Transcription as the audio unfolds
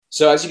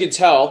So as you can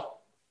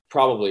tell,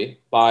 probably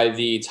by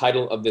the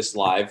title of this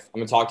live, I'm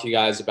going to talk to you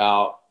guys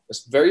about a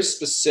very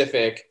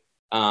specific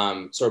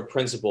sort of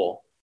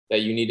principle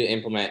that you need to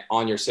implement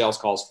on your sales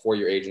calls for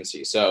your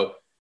agency. So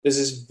this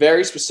is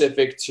very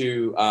specific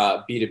to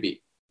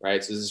B2B,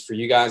 right? So this is for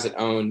you guys that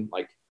own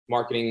like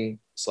marketing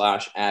 /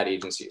 ad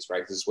agencies,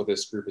 right? This is what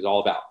this group is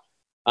all about.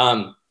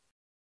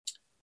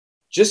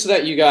 Just so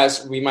that you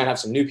guys, we might have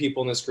some new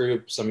people in this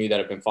group, some of you that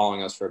have been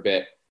following us for a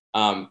bit.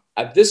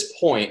 At this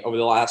point, over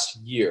the last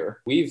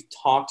year, we've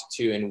talked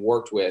to and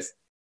worked with,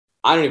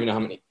 I don't even know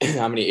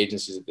how many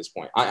agencies at this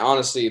point. I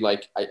honestly,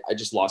 I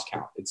just lost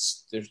count.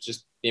 There's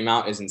just, the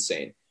amount is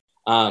insane.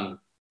 And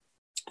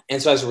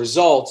so as a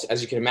result,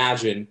 as you can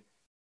imagine,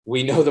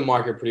 we know the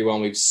market pretty well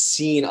and we've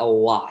seen a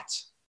lot,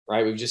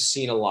 right? We've just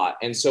seen a lot.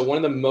 And so one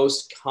of the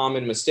most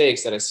common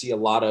mistakes that I see a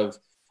lot of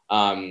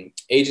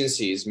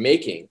agencies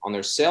making on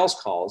their sales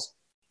calls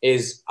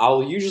is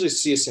I'll usually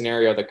see a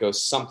scenario that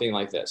goes something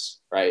like this,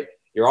 right?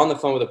 You're on the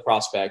phone with a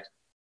prospect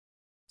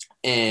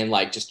and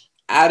like just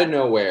out of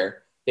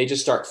nowhere, they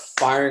just start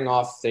firing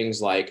off things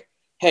like,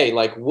 hey,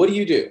 like, what do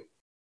you do?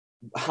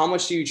 How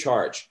much do you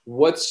charge?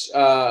 Where's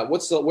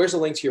the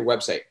link to your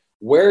website?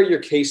 Where are your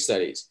case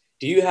studies?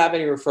 Do you have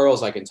any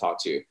referrals I can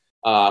talk to?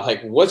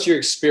 Like, what's your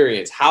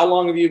experience? How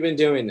long have you been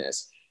doing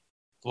this?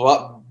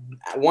 Well,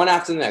 one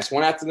after the next,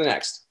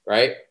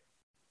 right?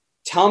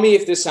 Tell me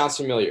if this sounds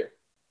familiar.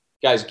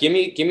 Guys, give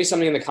me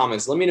something in the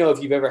comments. Let me know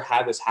if you've ever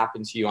had this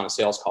happen to you on a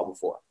sales call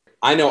before.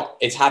 I know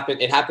it's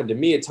happened. It happened to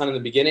me a ton in the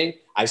beginning.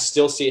 I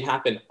still see it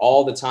happen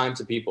all the time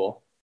to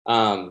people.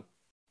 And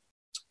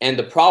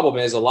the problem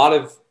is a lot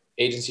of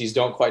agencies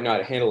don't quite know how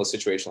to handle a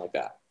situation like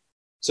that.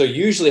 So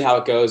usually how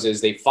it goes is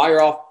they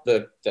fire off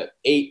the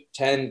 8,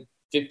 10,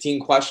 15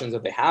 questions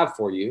that they have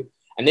for you.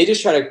 And they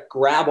just try to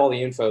grab all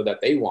the info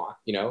that they want,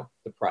 you know,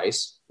 the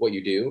price, what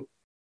you do,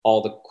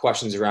 all the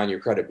questions around your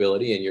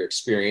credibility and your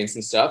experience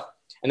and stuff.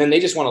 And then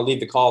they just want to leave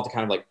the call to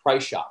kind of like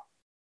price shop.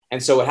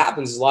 And so what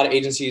happens is a lot of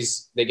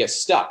agencies, they get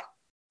stuck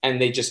and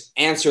they just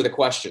answer the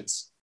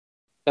questions.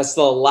 That's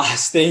the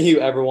last thing you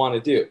ever want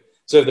to do.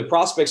 So if the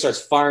prospect starts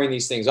firing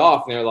these things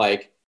off and they're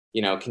like,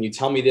 you know, can you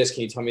tell me this?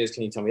 Can you tell me this?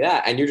 Can you tell me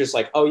that? And you're just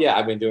like, oh yeah,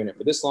 I've been doing it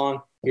for this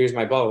long. Here's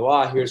my blah, blah,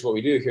 blah. Here's what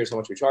we do. Here's how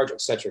much we charge,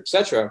 et cetera, et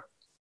cetera.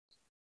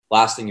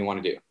 Last thing you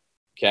want to do.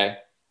 Okay.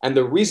 And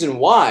the reason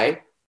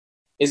why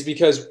is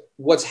because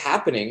what's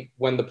happening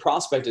when the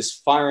prospect is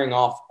firing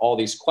off all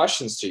these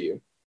questions to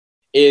you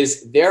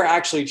is they're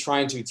actually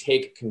trying to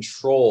take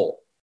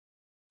control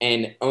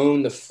and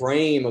own the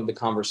frame of the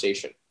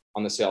conversation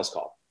on the sales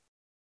call.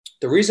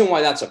 The reason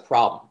why that's a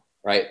problem,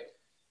 right,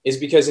 is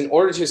because in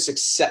order to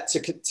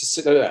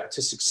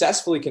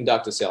successfully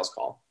conduct a sales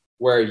call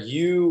where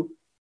you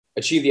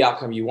achieve the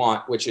outcome you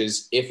want, which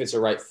is if it's a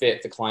right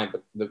fit,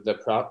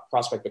 the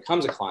prospect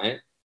becomes a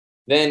client,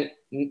 then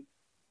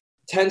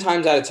 10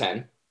 times out of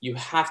 10, you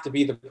have to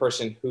be the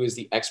person who is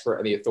the expert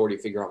and the authority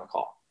figure on the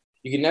call.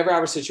 You can never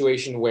have a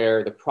situation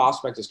where the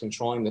prospect is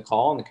controlling the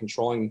call and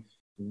controlling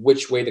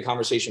which way the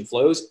conversation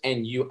flows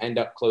and you end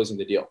up closing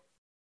the deal.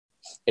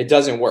 It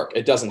doesn't work.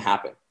 It doesn't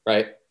happen,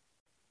 right?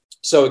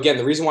 So again,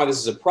 the reason why this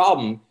is a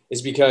problem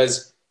is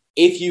because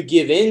if you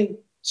give in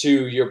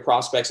to your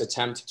prospect's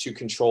attempt to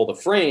control the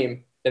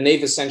frame, then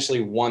they've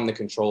essentially won the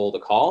control of the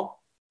call.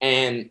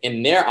 And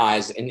in their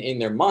eyes and in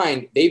their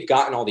mind, they've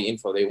gotten all the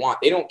info they want.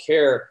 They don't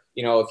care,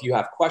 you know, if you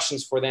have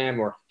questions for them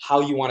or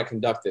how you want to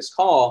conduct this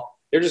call.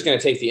 They're just going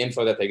to take the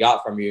info that they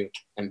got from you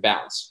and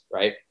bounce,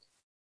 right?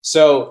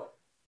 So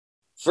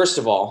first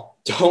of all,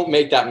 don't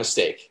make that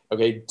mistake,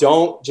 okay?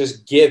 Don't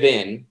just give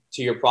in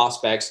to your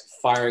prospects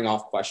firing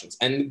off questions.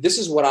 And this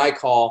is what I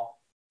call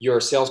your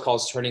sales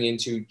calls turning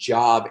into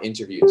job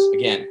interviews.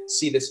 Again,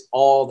 see this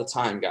all the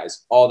time,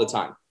 guys, all the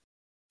time.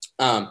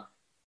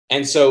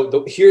 And so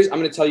I'm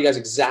going to tell you guys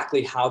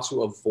exactly how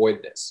to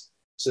avoid this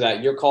so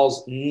that your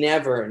calls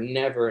never,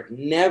 never,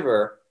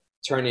 never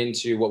turn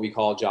into what we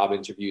call job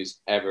interviews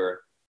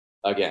ever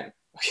again.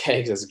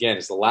 Okay, because again,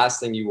 it's the last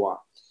thing you want.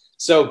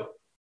 So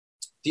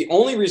the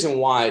only reason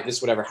why this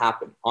would ever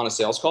happen on a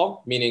sales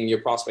call, meaning your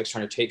prospect's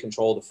trying to take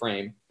control of the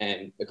frame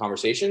and the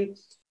conversation,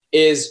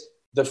 is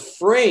the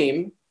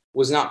frame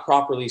was not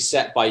properly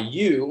set by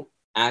you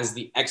as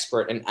the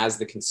expert and as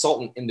the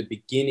consultant in the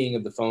beginning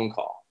of the phone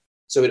call.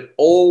 So it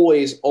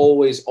always,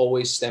 always,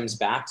 always stems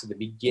back to the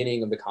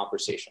beginning of the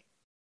conversation,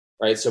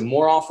 right? So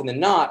more often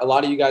than not, a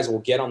lot of you guys will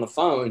get on the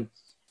phone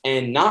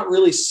and not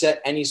really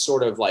set any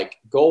sort of like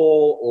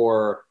goal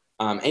or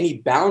any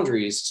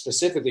boundaries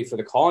specifically for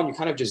the call. And you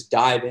kind of just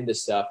dive into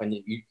stuff and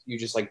you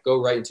just like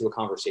go right into a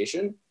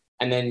conversation.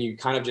 And then you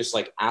kind of just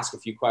like ask a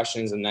few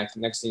questions and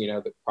next thing you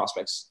know, the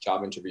prospect's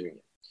job interviewing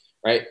you,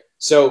 right?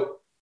 So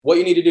what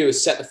you need to do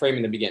is set the frame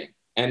in the beginning.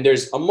 And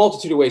there's a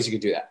multitude of ways you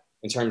could do that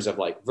in terms of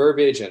like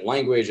verbiage and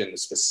language and the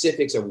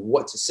specifics of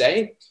what to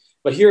say.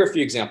 But here are a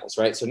few examples,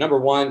 right? So number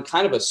one,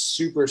 kind of a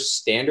super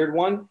standard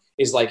one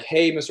is like,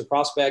 hey, Mr.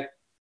 Prospect,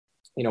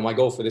 you know, my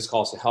goal for this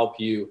call is to help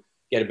you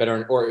get a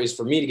better, or is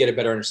for me to get a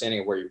better understanding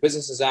of where your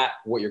business is at,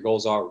 what your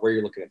goals are, where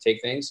you're looking to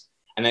take things.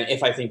 And then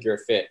if I think you're a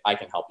fit, I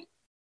can help you.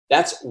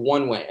 That's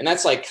one way. And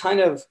that's like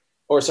kind of,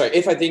 or sorry,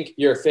 if I think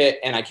you're a fit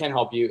and I can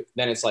help you,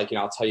 then it's like,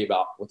 I'll tell you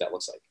about what that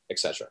looks like,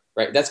 etc.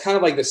 Right? That's kind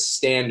of like the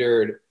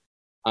standard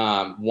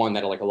one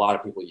that like a lot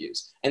of people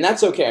use. And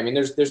that's okay. I mean,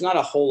 there's not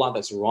a whole lot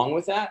that's wrong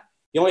with that.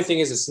 The only thing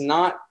is it's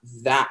not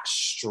that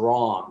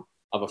strong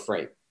of a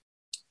frame,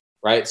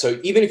 right? So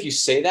even if you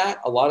say that,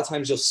 a lot of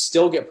times you'll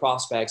still get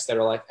prospects that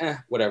are like,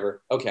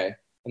 whatever, okay.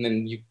 And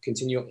then you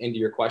continue into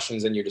your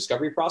questions and your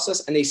discovery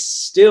process, and they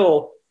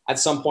still at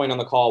some point on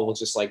the call will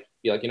just like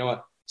be like, you know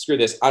what, screw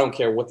this. I don't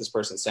care what this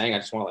person's saying. I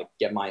just want to like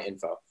get my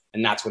info.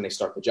 And that's when they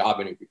start the job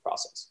interview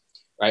process,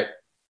 right?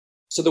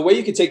 So the way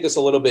you could take this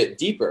a little bit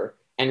deeper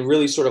and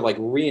really sort of like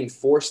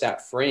reinforce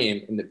that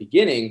frame in the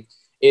beginning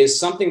is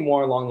something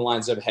more along the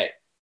lines of, hey,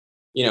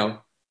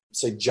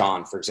 say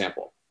John, for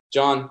example.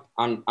 John,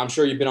 I'm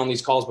sure you've been on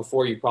these calls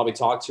before. You've probably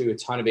talked to a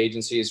ton of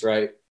agencies,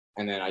 right?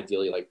 And then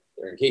ideally like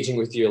they're engaging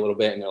with you a little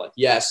bit and they're like,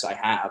 yes, I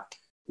have.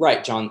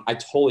 Right, John, I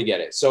totally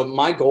get it. So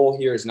my goal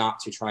here is not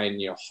to try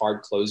and,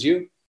 hard close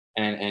you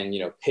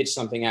and pitch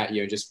something at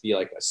you and just be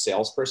like a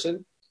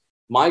salesperson.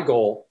 My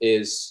goal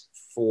is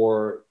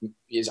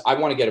I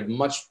want to get a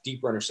much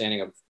deeper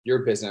understanding of your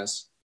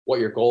business, what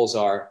your goals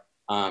are.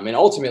 And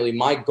ultimately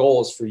my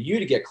goal is for you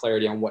to get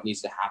clarity on what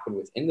needs to happen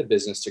within the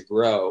business to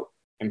grow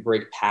and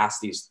break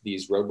past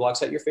these roadblocks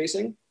that you're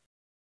facing.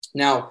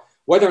 Now,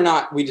 whether or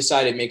not we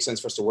decide it makes sense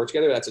for us to work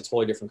together, that's a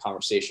totally different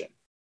conversation,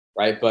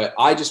 right? But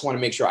I just want to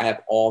make sure I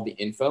have all the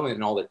info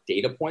and all the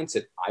data points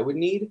that I would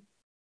need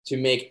to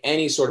make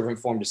any sort of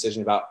informed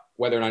decision about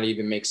whether or not it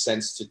even makes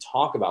sense to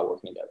talk about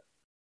working together.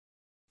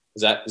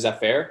 Is that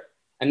fair?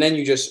 And then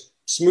you just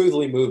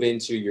smoothly move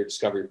into your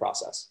discovery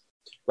process,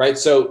 right?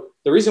 So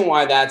the reason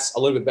why that's a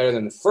little bit better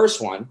than the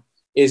first one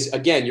is,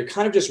 again, you're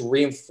kind of just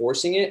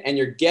reinforcing it and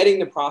you're getting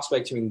the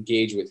prospect to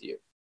engage with you,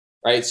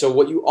 right? So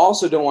what you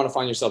also don't want to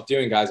find yourself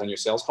doing, guys, on your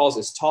sales calls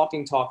is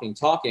talking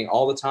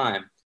all the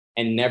time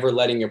and never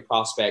letting your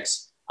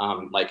prospects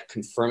like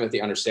confirm that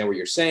they understand what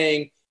you're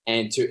saying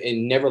and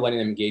never letting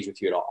them engage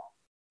with you at all.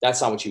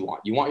 That's not what you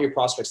want. You want your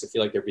prospects to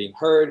feel like they're being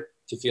heard,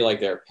 to feel like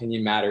their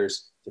opinion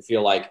matters, to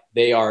feel like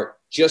they are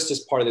just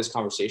as part of this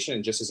conversation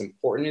and just as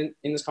important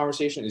in this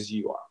conversation as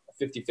you are,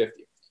 50-50,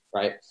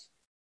 right?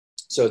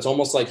 So it's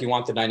almost like you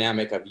want the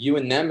dynamic of you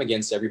and them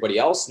against everybody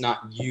else,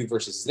 not you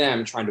versus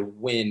them trying to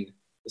win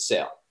the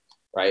sale,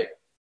 right?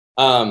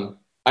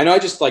 I know I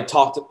just like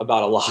talked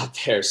about a lot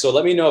there. So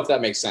let me know if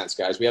that makes sense,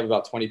 guys. We have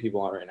about 20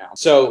 people on right now.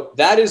 So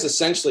that is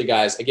essentially,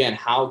 guys, again,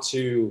 how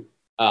to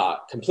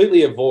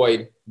completely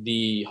avoid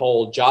the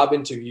whole job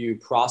interview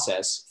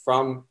process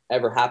from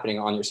ever happening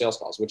on your sales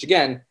calls, which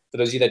again, for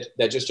those of you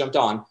that just jumped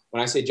on,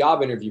 when I say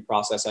job interview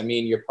process, I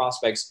mean your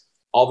prospects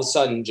all of a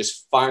sudden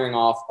just firing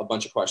off a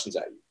bunch of questions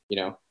at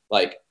you,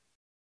 like,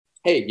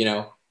 hey,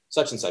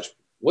 such and such,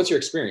 what's your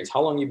experience?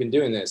 How long have you been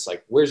doing this?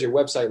 Like, where's your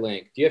website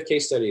link? Do you have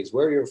case studies?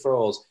 Where are your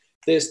referrals?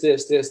 This,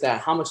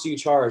 that. How much do you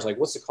charge? Like,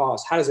 what's the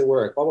cost? How does it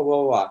work? Blah, blah,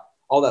 blah, blah, blah.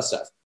 All that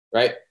stuff,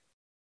 right?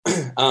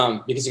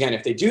 Because again,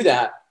 if they do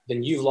that,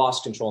 then you've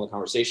lost control of the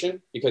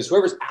conversation because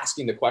whoever's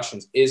asking the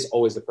questions is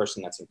always the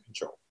person that's in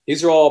control.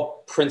 These are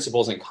all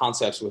principles and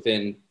concepts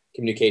within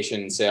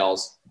communication and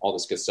sales, all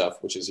this good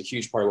stuff, which is a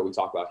huge part of what we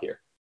talk about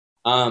here.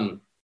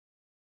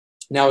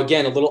 Now,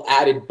 again, a little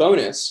added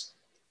bonus,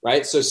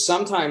 right? So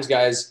sometimes,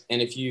 guys,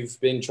 and if you've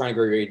been trying to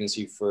grow your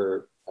agency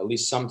for at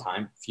least some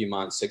time, a few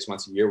months, 6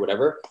 months, a year,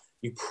 whatever,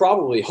 you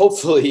probably,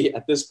 hopefully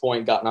at this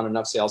point, gotten on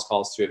enough sales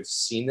calls to have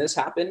seen this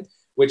happen,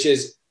 which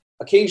is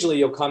occasionally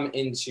you'll come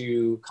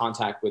into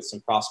contact with some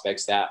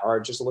prospects that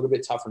are just a little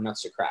bit tougher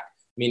nuts to crack,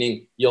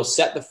 meaning you'll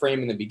set the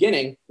frame in the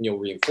beginning and you'll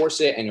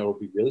reinforce it and it'll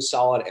be really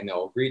solid and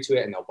they'll agree to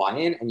it and they'll buy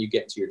in and you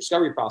get into your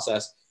discovery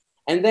process.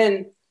 And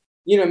then,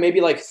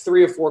 maybe like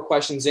 3 or 4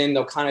 questions in,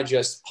 they'll kind of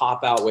just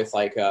pop out with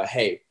like,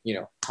 hey,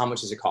 how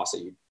much does it cost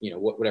that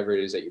whatever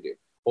it is that you do?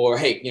 Or,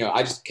 hey,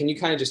 can you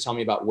kind of just tell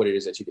me about what it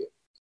is that you do?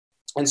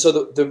 And so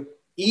the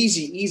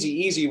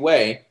easy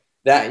way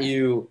that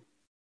you,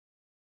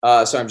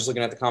 sorry, I'm just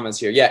looking at the comments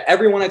here. Yeah,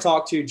 everyone I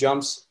talk to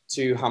jumps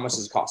to how much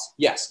does it cost?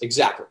 Yes,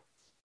 exactly.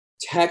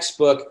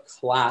 Textbook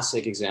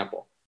classic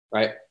example,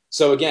 right?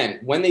 So again,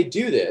 when they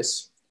do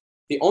this,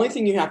 the only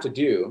thing you have to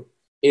do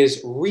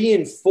is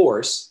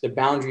reinforce the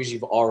boundaries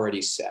you've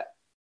already set.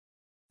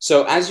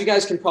 So as you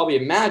guys can probably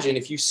imagine,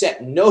 if you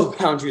set no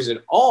boundaries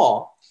at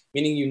all,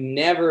 meaning you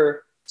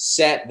never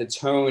set the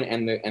tone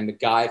and the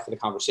guide for the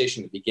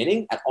conversation at the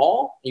beginning at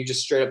all, you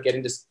just straight up get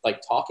into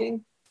like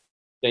talking,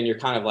 then you're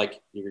kind of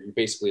like, you're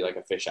basically like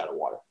a fish out of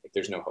water. Like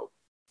there's no hope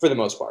for the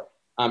most part,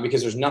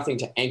 because there's nothing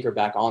to anchor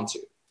back onto.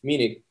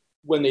 Meaning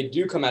when they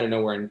do come out of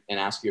nowhere and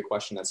ask you a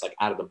question that's like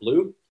out of the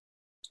blue,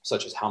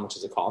 such as how much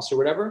does it cost or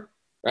whatever,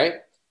 right?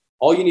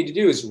 All you need to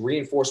do is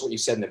reinforce what you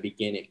said in the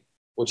beginning,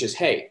 which is,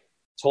 hey,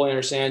 totally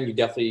understand. You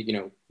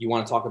definitely, you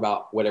want to talk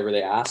about whatever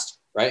they asked,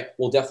 right?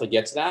 We'll definitely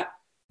get to that.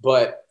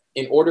 But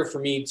in order for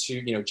me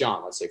to,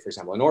 John, let's say, for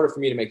example, in order for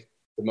me to make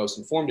the most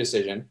informed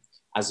decision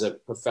as a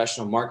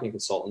professional marketing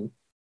consultant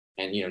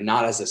and,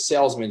 not as a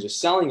salesman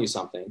just selling you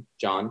something,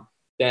 John,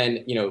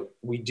 then,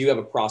 we do have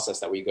a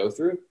process that we go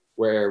through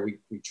where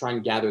we try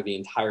and gather the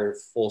entire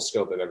full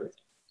scope of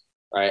everything.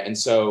 Right. And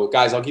so,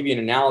 guys, I'll give you an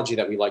analogy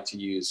that we like to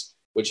use,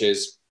 which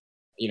is,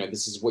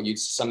 this is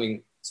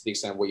something to the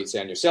extent of what you'd say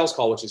on your sales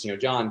call, which is,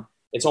 John,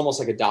 it's almost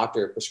like a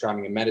doctor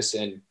prescribing a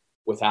medicine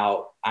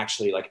without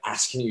actually like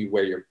asking you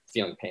where you're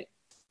feeling pain.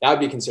 That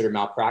would be considered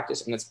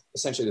malpractice. And that's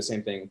essentially the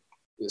same thing,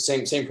 the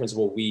same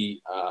principle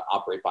we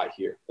operate by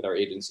here with our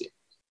agency.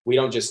 We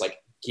don't just like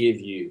give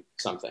you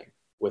something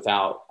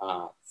without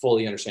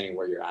fully understanding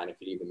where you're at, if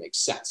it even makes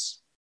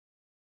sense.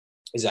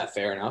 Is that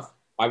fair enough?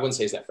 I wouldn't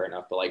say is that fair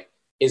enough, but like,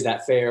 is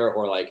that fair?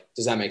 Or like,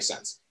 does that make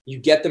sense? You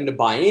get them to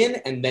buy in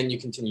and then you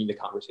continue the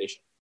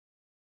conversation,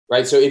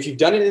 right? So if you've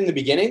done it in the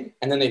beginning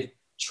and then they've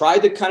tried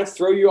to kind of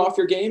throw you off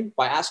your game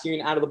by asking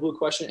you an out of the blue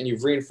question and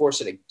you've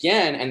reinforced it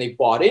again and they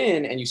bought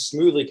in and you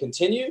smoothly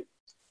continue,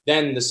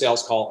 then the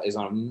sales call is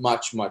on a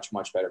much, much,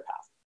 much better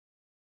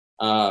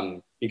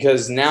path.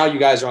 Because now you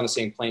guys are on the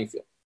same playing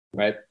field,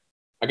 right?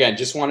 Again,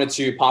 just wanted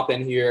to pop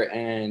in here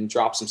and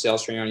drop some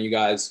sales training on you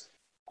guys.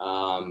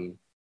 Kind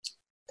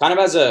of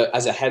as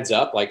a heads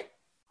up, like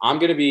I'm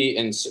going to be,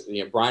 and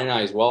Brian and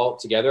I as well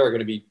together are going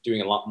to be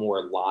doing a lot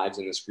more lives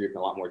in this group and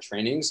a lot more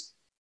trainings,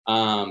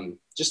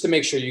 just to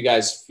make sure you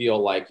guys feel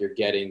like you're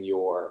getting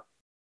your,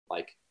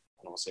 like,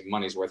 I don't want to say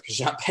money's worth because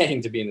you're not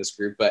paying to be in this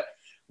group, but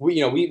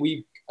we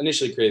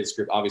initially created this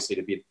group obviously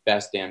to be the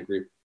best damn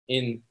group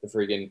in the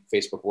friggin'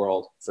 Facebook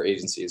world for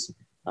agencies,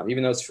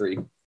 even though it's free.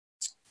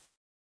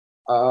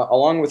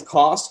 Along with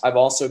cost, I've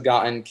also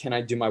gotten, can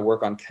I do my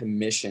work on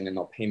commission and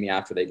they'll pay me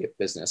after they get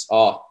business?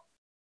 Oh,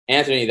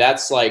 Anthony,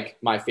 that's like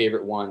my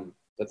favorite one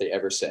that they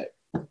ever say.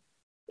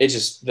 It's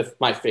just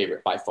my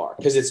favorite by far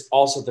because it's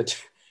also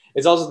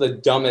the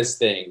dumbest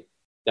thing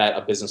that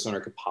a business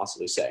owner could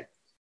possibly say.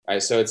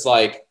 Right? So it's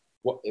like,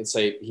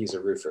 he's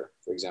a roofer,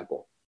 for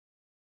example.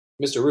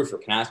 Mr. Roofer,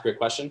 can I ask you a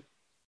question?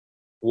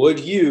 Would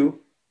you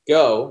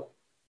go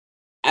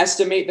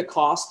estimate the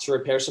cost to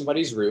repair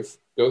somebody's roof,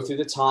 go through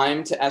the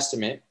time to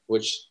estimate,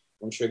 which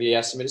I'm sure the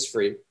estimate is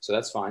free, so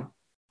that's fine.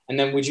 And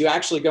then would you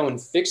actually go and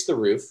fix the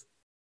roof,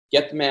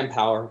 get the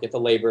manpower, get the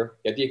labor,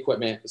 get the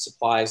equipment, the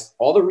supplies,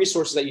 all the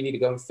resources that you need to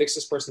go and fix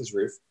this person's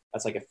roof?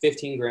 That's like a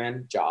 15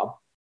 grand job.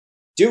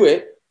 Do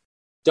it.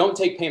 Don't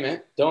take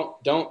payment. Don't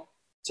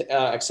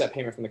accept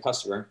payment from the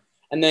customer.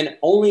 And then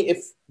only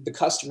if the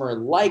customer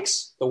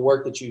likes the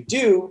work that you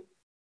do,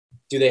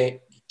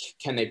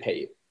 can they pay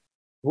you?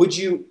 Would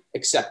you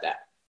accept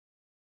that?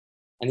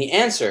 And the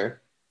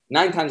answer,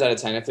 9 times out of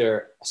 10, if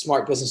they're a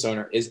smart business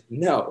owner, is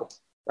no,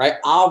 right?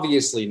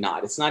 Obviously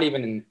not. It's not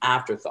even an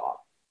afterthought,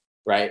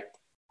 right?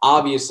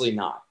 Obviously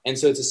not. And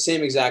so it's the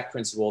same exact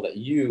principle that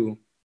you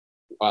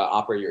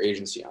operate your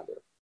agency under.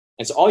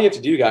 And so all you have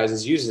to do, guys,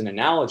 is use an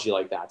analogy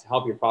like that to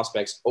help your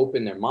prospects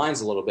open their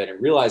minds a little bit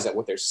and realize that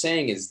what they're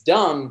saying is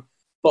dumb,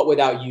 but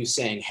without you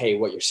saying, hey,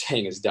 what you're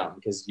saying is dumb,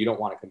 because you don't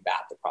want to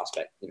combat the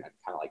prospect, kind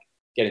of like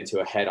get into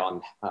a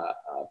head-on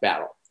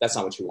battle. That's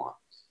not what you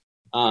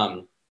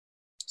want.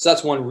 So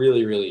that's one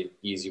really, really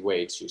easy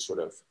way to sort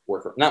of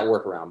not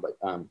work around, but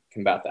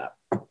combat that.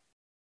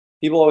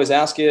 People always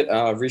ask it,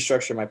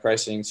 restructure my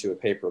pricing to a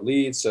pay per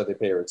lead. So they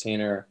pay a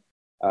retainer,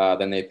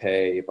 then they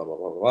pay blah, blah,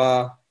 blah,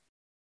 blah.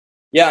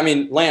 Yeah, I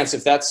mean, Lance,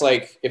 if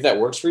that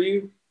works for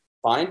you,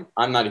 fine.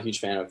 I'm not a huge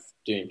fan of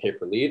doing pay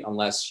per lead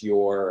unless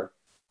you're,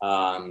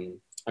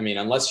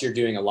 unless you're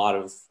doing a lot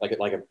of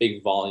like a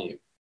big volume,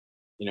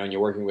 and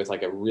you're working with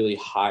like a really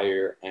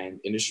higher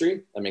end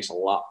industry that makes a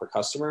lot per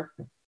customer,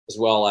 as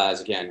well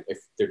as, again, if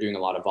they're doing a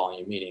lot of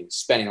volume, meaning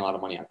spending a lot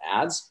of money on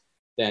ads,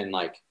 then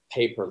like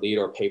pay per lead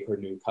or pay per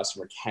new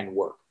customer can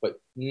work.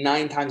 But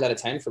 9 times out of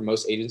 10 for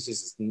most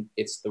agencies,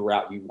 it's the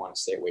route you want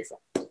to stay away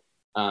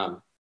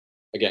from.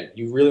 Again,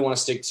 you really want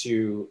to stick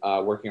to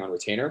working on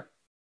retainer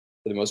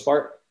for the most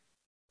part.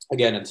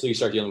 Again, until you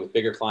start dealing with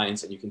bigger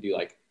clients and you can do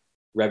like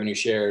revenue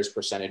shares,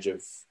 percentage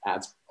of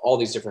ads, all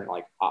these different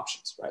like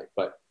options, right?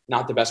 But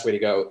not the best way to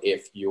go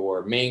if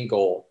your main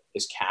goal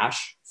is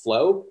cash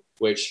flow,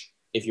 which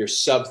if you're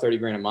sub 30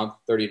 grand a month,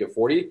 30 to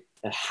 40,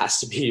 that has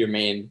to be your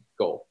main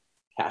goal,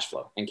 cash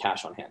flow and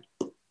cash on hand.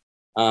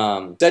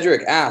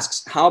 Cedric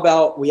asks, how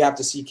about we have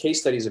to see case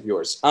studies of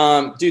yours?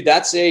 Dude,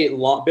 that's a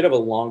bit of a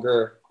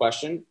longer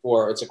question,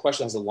 or it's a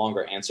question that has a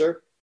longer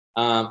answer.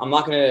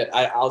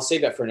 I'll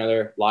save that for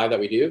another live that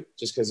we do,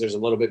 just because there's a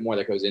little bit more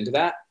that goes into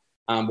that.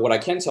 What I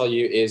can tell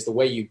you is the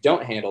way you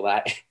don't handle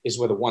that is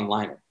with a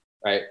one-liner,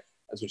 right?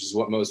 Which is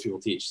what most people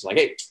teach. It's like,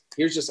 hey,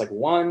 here's just like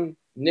one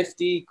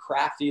nifty,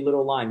 crafty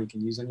little line you can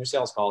use on your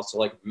sales calls to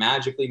like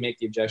magically make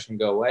the objection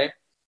go away.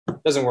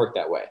 It doesn't work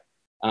that way.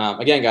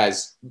 Again,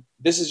 guys,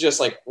 this is just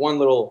like one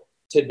little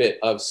tidbit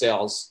of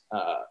sales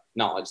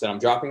knowledge that I'm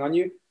dropping on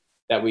you,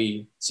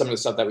 some of the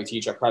stuff that we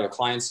teach our private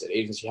clients at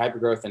Agency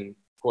Hypergrowth. And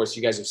of course,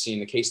 you guys have seen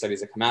the case studies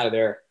that come out of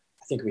there.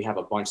 I think we have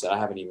a bunch that I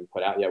haven't even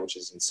put out yet, which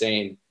is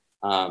insane.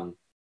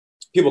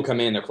 People come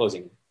in, they're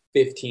closing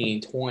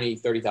 $15,000,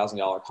 $20,000,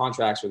 $30,000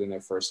 contracts within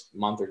their first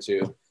month or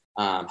two,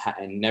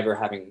 and never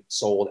having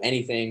sold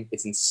anything.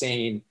 It's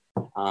insane.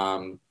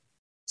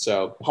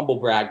 So humble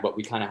brag, but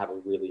we kind of have a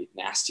really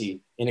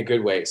nasty, in a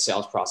good way,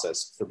 sales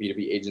process for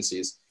B2B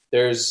agencies.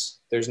 there's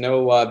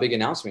no big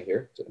announcement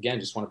here. So again,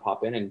 just want to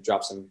pop in and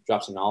drop some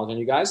knowledge on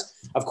you guys.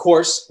 Of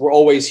course, we're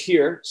always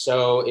here.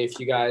 So if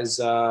you guys,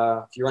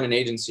 if you run an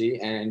agency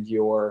and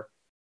you're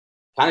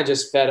kind of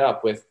just fed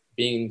up with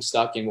being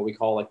stuck in what we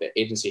call like the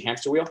agency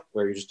hamster wheel,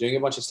 where you're just doing a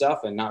bunch of stuff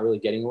and not really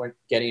getting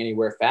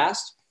anywhere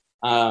fast.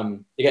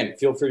 Again,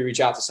 feel free to reach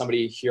out to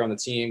somebody here on the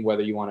team,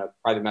 whether you want to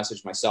private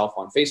message myself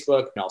on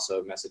Facebook and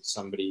also message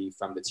somebody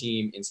from the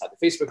team inside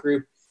the Facebook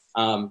group.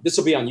 This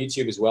will be on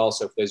YouTube as well.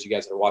 So for those of you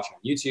guys that are watching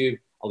on YouTube,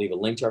 I'll leave a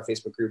link to our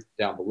Facebook group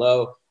down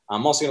below.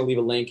 I'm also going to leave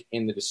a link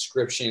in the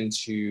description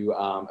to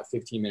a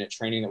 15-minute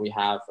training that we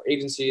have for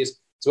agencies,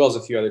 as well as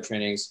a few other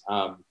trainings.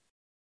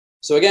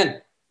 So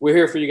again, we're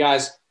here for you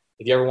guys.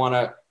 If you ever want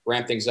to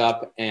ramp things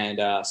up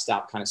and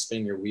stop kind of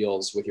spinning your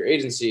wheels with your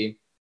agency,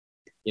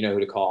 you know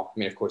who to call. I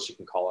mean, of course, you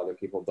can call other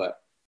people,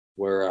 but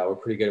we're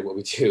pretty good at what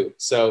we do.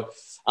 So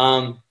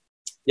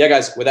yeah,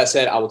 guys, with that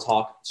said, I will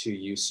talk to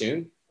you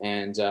soon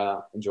and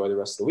enjoy the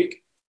rest of the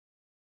week.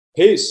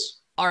 Peace.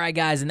 All right,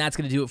 guys, and that's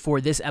going to do it for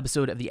this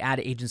episode of the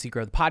Ad Agency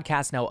Growth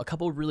Podcast. Now, a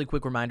couple of really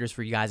quick reminders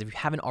for you guys. If you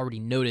haven't already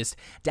noticed,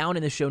 down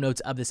in the show notes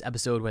of this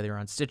episode, whether you're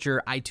on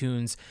Stitcher,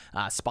 iTunes,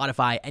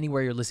 Spotify,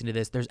 anywhere you're listening to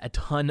this, there's a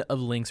ton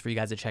of links for you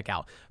guys to check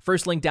out.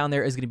 First link down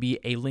there is going to be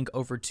a link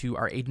over to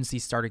our Agency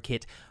Starter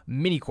Kit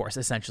mini course,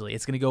 essentially.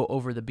 It's going to go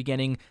over the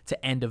beginning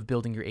to end of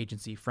building your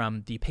agency,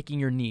 from the picking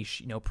your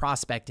niche,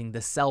 prospecting,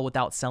 the sell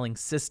without selling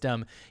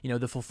system,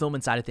 the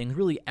fulfillment side of things,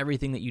 really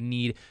everything that you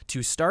need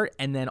to start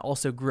and then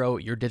also grow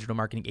your digital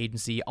marketing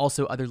agency.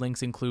 Also, other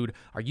links include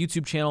our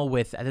YouTube channel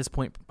with, at this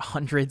point,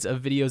 hundreds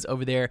of videos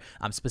over there.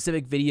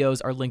 Specific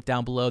videos are linked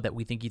down below that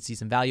we think you'd see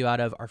some value out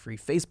of. Our free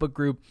Facebook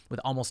group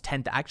with almost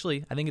 10,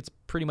 actually, I think it's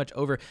pretty much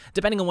over,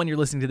 depending on when you're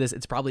listening to this,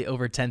 it's probably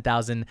over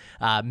 10,000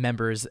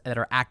 members that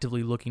are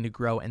actively looking to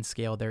grow and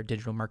scale their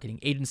digital marketing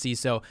agency.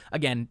 So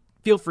again,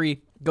 feel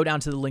free, go down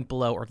to the link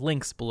below or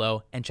links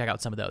below and check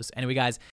out some of those. Anyway, guys,